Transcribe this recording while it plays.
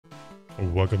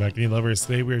Welcome back, Game Lovers.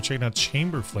 Today we are checking out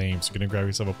Chamberflame. So you're gonna grab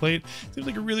yourself a plate. Seems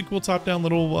like a really cool top-down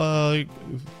little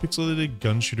pixelated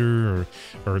gun shooter,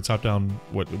 or top-down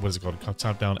what is it called?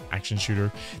 Top-down action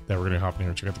shooter that we're gonna hop in here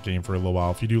and check out the game for a little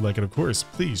while. If you do like it, of course,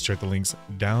 please check the links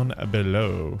down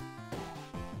below.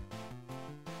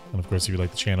 And of course, if you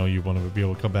like the channel, you want to be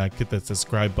able to come back, hit that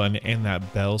subscribe button and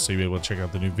that bell so you'll be able to check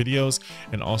out the new videos.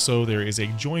 And also there is a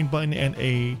join button and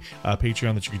a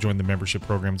Patreon that you can join the membership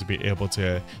program to be able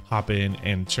to hop in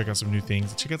and check out some new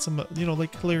things, check out some,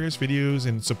 like hilarious videos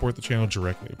and support the channel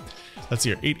directly. Let's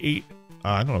see here, 8-8.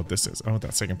 I don't know what this is. I don't know what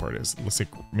that second part is. Looks like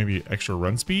maybe extra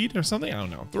run speed or something. I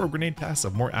don't know. Throw a grenade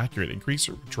passive, more accurate, increase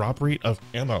your drop rate of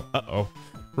ammo. Uh-oh,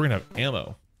 we're gonna have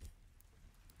ammo.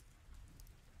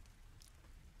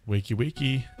 Wakey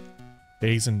wakey,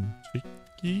 bays and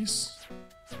chickies.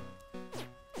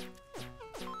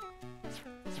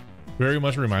 Very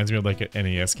much reminds me of like an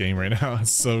NES game right now.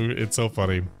 It's so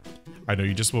funny. I know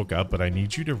you just woke up, but I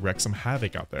need you to wreak some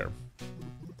havoc out there.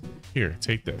 Here,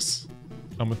 take this.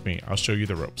 Come with me. I'll show you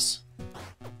the ropes.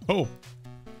 Oh.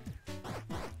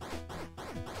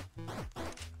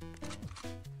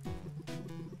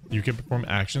 You can perform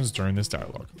actions during this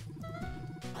dialogue.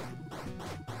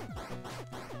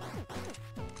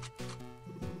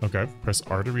 Okay, press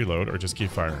R to reload or just keep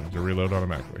firing. You'll reload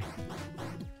automatically.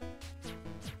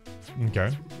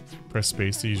 Okay, press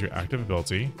space to use your active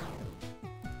ability.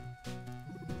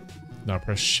 Now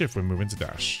press shift when moving to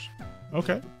dash.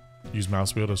 Okay, use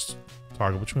mouse wheel to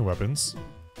toggle between weapons.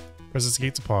 Press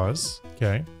escape to pause.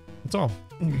 Okay, that's all.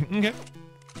 Okay.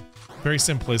 Very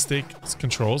simplistic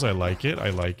controls. I like it.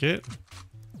 I like it.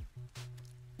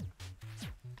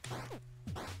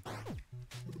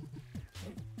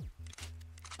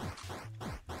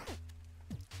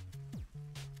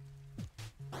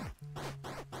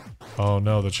 Oh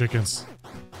no, the chickens.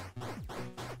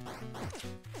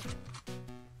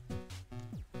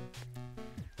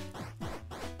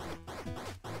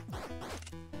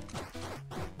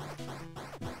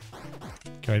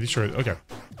 Can I destroy it? Okay.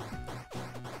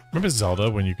 Remember Zelda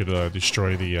when you could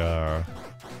destroy the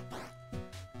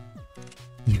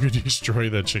you could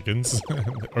destroy the chickens?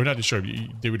 Or not destroy,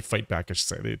 they would fight back, I should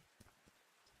say.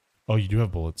 Oh, you do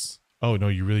have bullets. Oh no,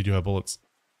 you really do have bullets.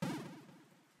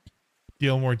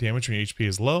 Deal more damage when your HP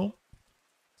is low.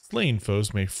 Slain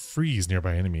foes may freeze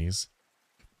nearby enemies.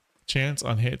 Chance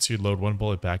on hits, you load one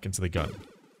bullet back into the gun.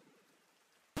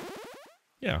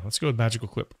 Yeah, let's go with magical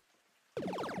clip.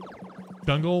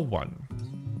 Jungle 1.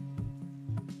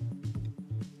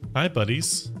 Hi,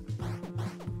 buddies.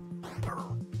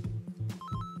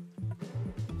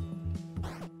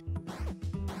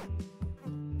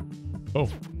 Oh.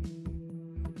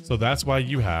 So that's why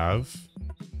you have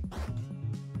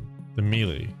the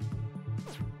melee.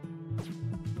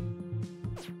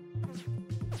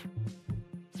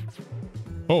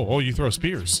 Oh, you throw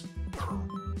spears.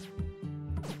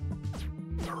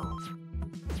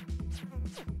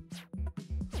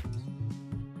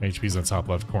 HP's in the top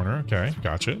left corner. Okay,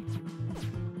 gotcha.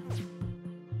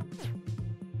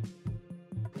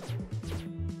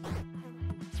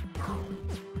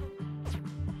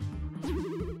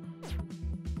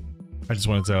 I just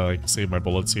wanted to like save my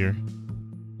bullets here.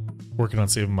 Working on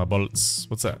saving my bullets.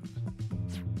 What's that?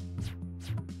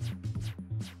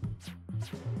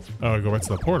 Oh, I go right to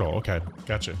the portal. Okay,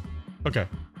 gotcha. Okay.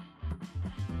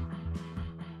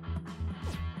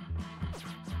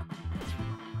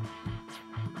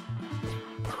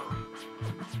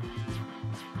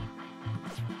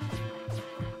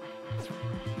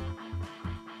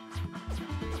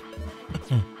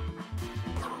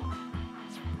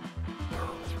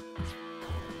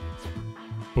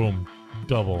 Boom.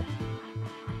 Double.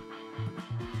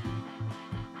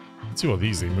 Let's do all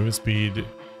these. Movement speed,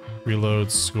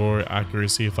 reload, score,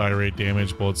 accuracy, fire rate,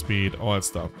 damage, bullet speed, all that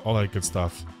stuff. All that good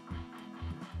stuff.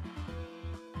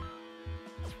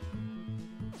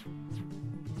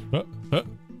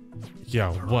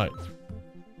 Yeah, what?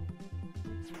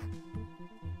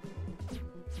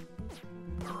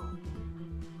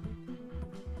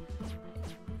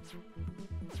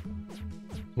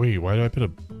 Wait, why do I put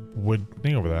a wood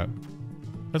thing over that?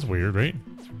 That's weird, right?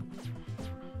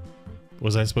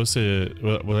 Was I supposed to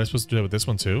do that with this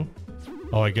one too?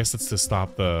 Oh, I guess it's to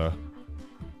stop the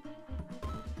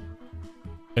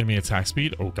enemy attack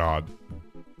speed. Oh god.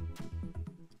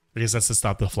 I guess that's to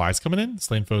stop the flies coming in.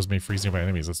 Slain foes may freeze nearby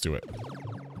enemies. Let's do it.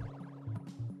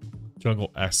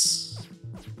 Jungle S.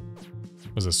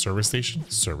 Was it a service station?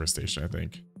 Service station, I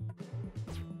think.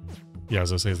 Yeah, I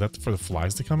was gonna say, is that for the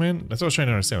flies to come in? That's what I was trying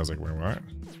to understand. I was like, wait, what?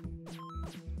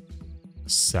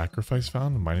 Sacrifice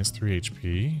found, -3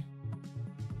 HP.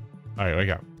 Alright, what I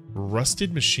got?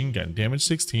 Rusted machine gun, damage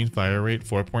 16, fire rate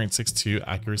 4.62,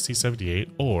 accuracy 78,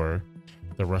 or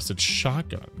the rusted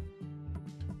shotgun.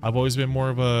 I've always been more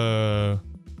of a...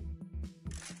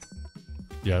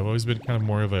 Yeah, I've always been kind of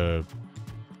more of a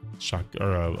shot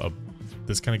or a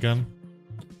this kind of gun,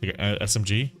 like a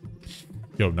SMG.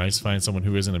 Yo, nice find someone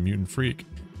who isn't a mutant freak.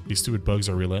 These stupid bugs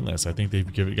are relentless. I think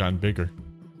they've gotten bigger.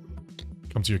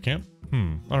 Come to your camp?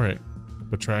 All right.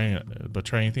 But try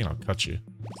anything, I'll cut you.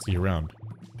 See you around.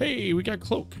 Hey, we got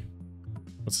cloak.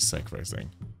 What's the sacrifice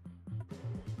thing?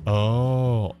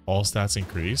 Oh, all stats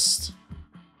increased.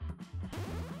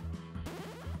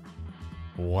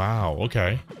 Wow.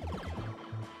 Okay.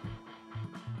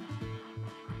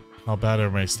 How bad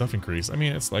are my stuff increased? I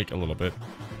mean, it's like a little bit.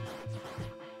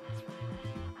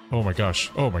 Oh my gosh.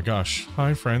 Oh my gosh.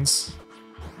 Hi, friends.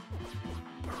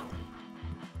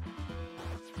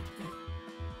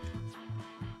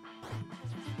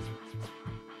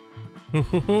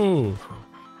 Oh,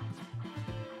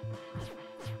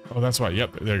 that's why.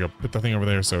 Yep, there you go. Put the thing over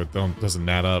there so it doesn't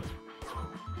gnat up.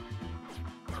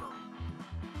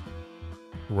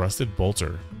 Rusted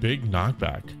bolter. Big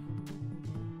knockback.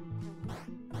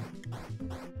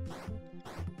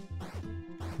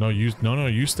 No,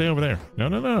 you stay over there.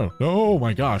 No. Oh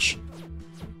my gosh.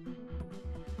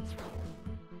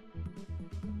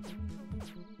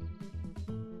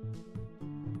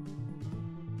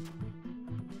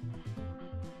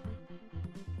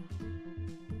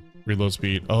 Reload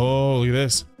speed. Oh, look at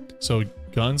this. So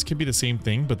guns can be the same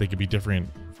thing, but they could be different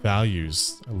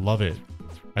values. I love it.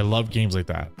 I love games like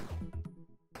that.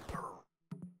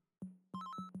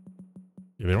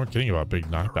 Yeah, they weren't kidding about big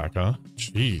knockback, huh?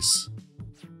 Jeez.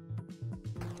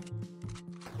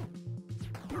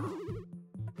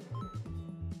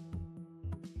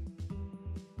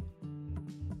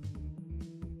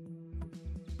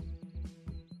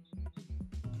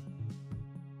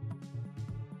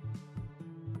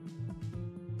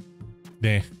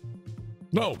 Nah.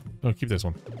 No, keep this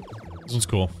one. This one's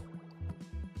cool.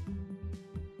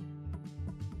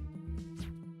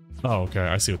 Oh, okay.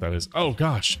 I see what that is. Oh,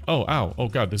 gosh. Oh, ow. Oh,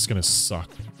 God. This is going to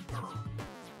suck.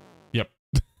 Yep.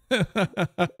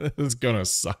 This is going to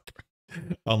suck.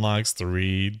 Unlocks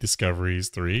 3. Discoveries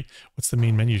 3. What's the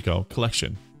main menu go?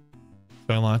 Collection. If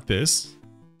I unlock this.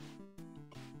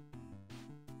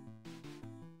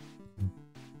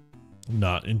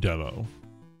 Not in demo.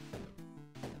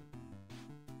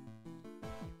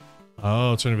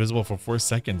 Oh, turn invisible for 4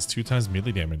 seconds. 2 times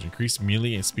melee damage. Increase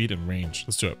melee and speed and range.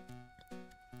 Let's do it.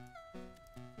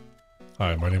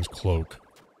 Hi, my name's Cloak.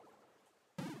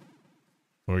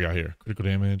 What we got here? Critical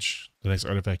damage. The next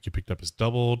artifact you picked up is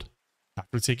doubled.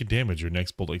 After taking damage, your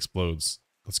next bolt explodes.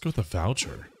 Let's go with the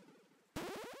voucher.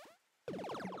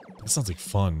 That sounds like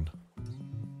fun.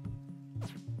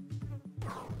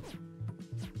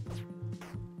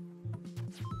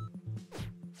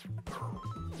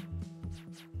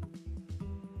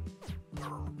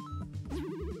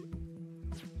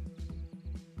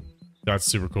 That's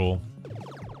super cool.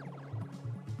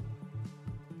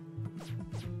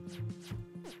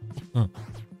 Huh.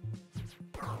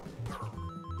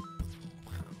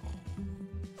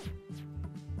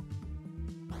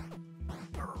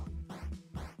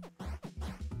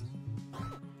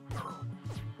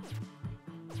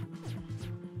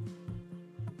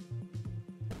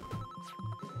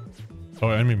 Oh,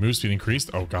 enemy move speed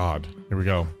increased? Oh god. Here we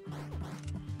go.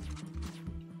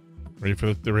 Ready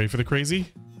for the crazy?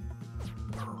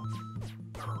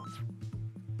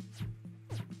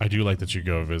 I do like that you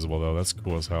go invisible though. That's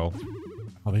cool as hell.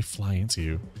 How they fly into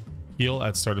you. Heal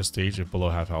at start of stage if below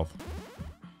half health.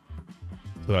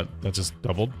 So that just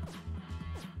doubled.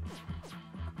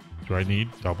 Do I need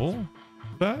double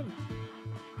that?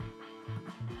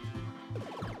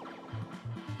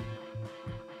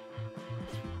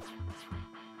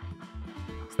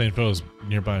 Slain foes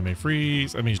nearby may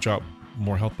freeze. Enemies drop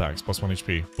more health packs. Plus 1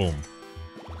 HP. Boom.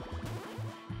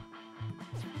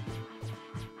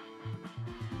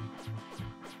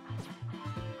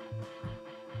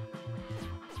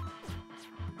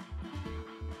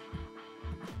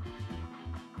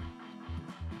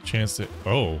 Chance to...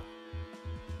 Oh.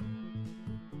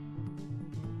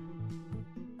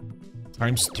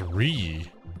 Times 3.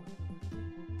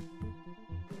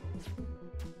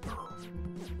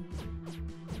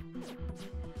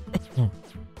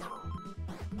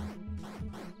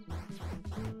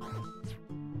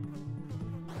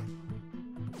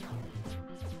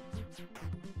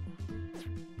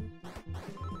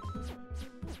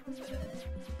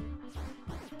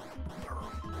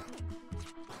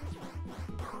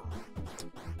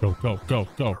 Go, go, go,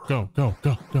 go, go, go,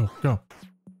 go, go, go.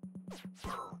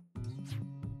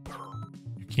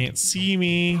 Can't see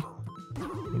me.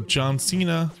 I'm John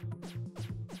Cena.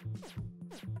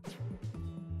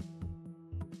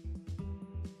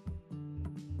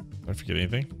 Did I forget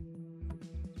anything?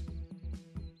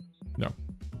 No.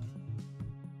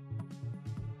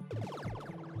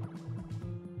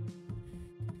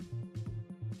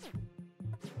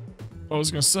 Oh,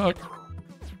 it's gonna suck.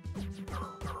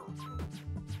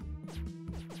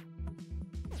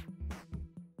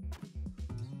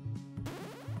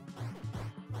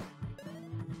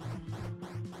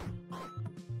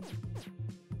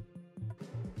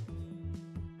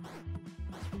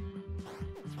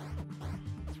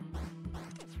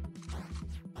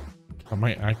 Oh,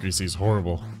 my accuracy is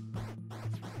horrible.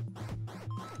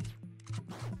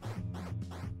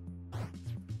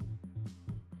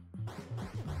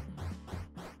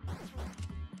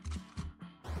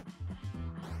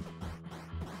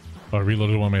 Oh, I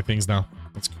reloaded one of my things now.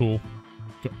 That's cool.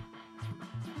 Go.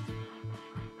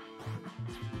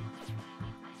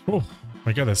 Oh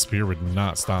my god, that spear would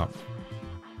not stop.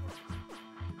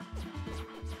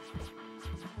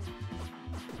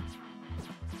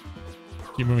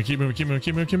 Keep moving, keep moving, keep moving,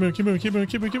 keep moving, keep moving, keep moving, keep moving,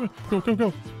 keep moving, keep moving. Go, go,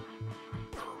 go.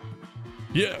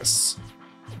 Yes.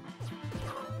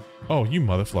 Oh, you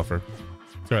mother fluffer.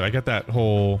 It's alright, I got that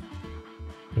whole,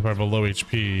 if I have a low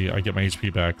HP, I get my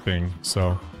HP back thing,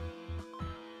 so.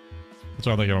 That's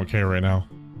why I think I don't care right now.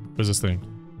 What's this thing?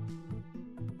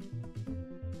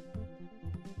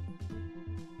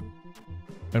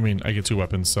 I mean, I get 2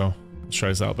 weapons, so let's try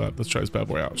this out, but let's try this bad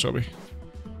boy out, shall we?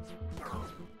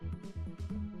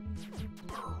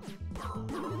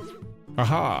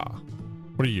 Aha!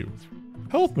 What are you?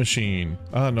 Health machine!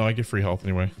 No, I get free health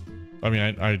anyway. I mean,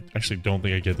 I actually don't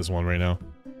think I get this one right now.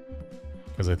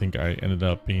 Because I think I ended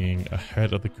up being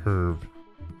ahead of the curve.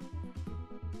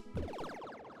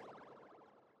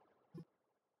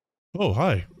 Oh,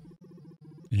 hi.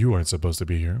 You aren't supposed to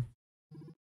be here.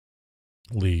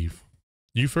 Leave.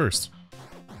 You first.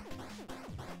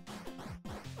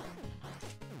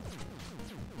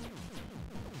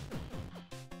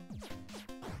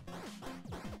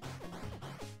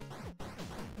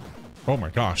 Oh my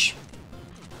gosh.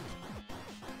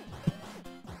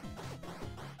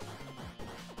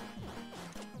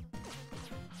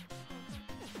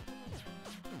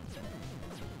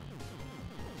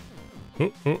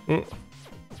 Oh, oh, oh.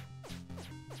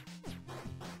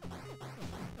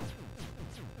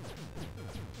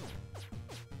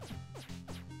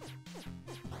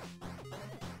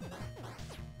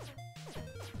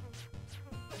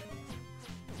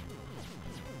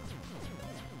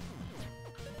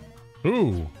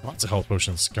 Ooh, lots of health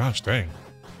potions. Gosh dang.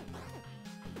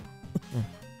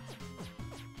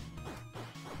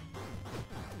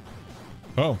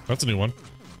 Oh, that's a new one.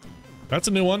 That's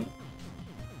a new one.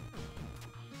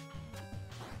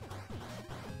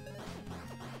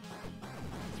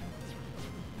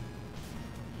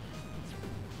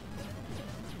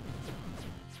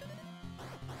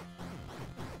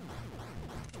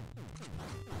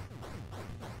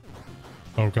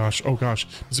 Oh gosh, oh gosh.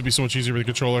 This would be so much easier with a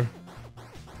controller.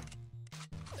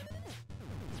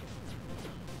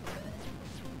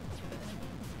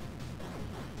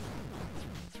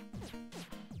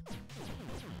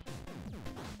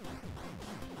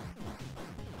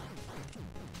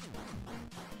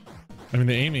 I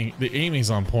mean, the aiming's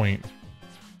on point.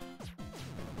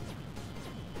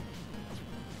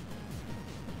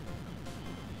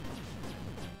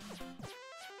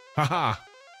 Haha.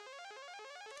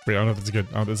 Wait, I don't know if that's a good.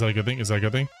 Is that a good thing? Is that a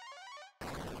good thing?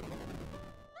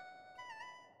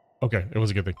 Okay, it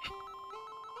was a good thing.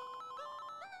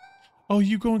 Oh,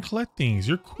 you go and collect things.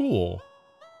 You're cool.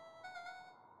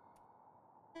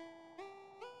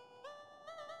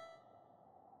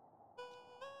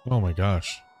 Oh my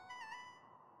gosh.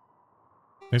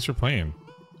 Thanks for playing.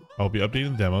 I'll be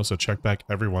updating the demo, so check back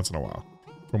every once in a while.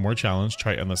 For more challenge,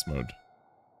 try endless mode.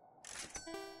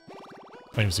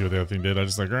 I didn't even see what the other thing did. I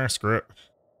just like, ah, screw it.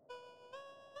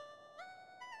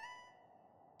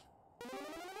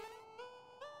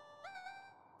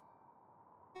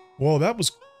 Well, that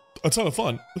was a ton of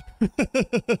fun.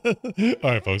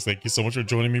 Alright, folks, thank you so much for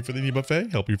joining me for the Indie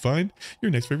Buffet. Help you find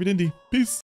your next favorite indie. Peace.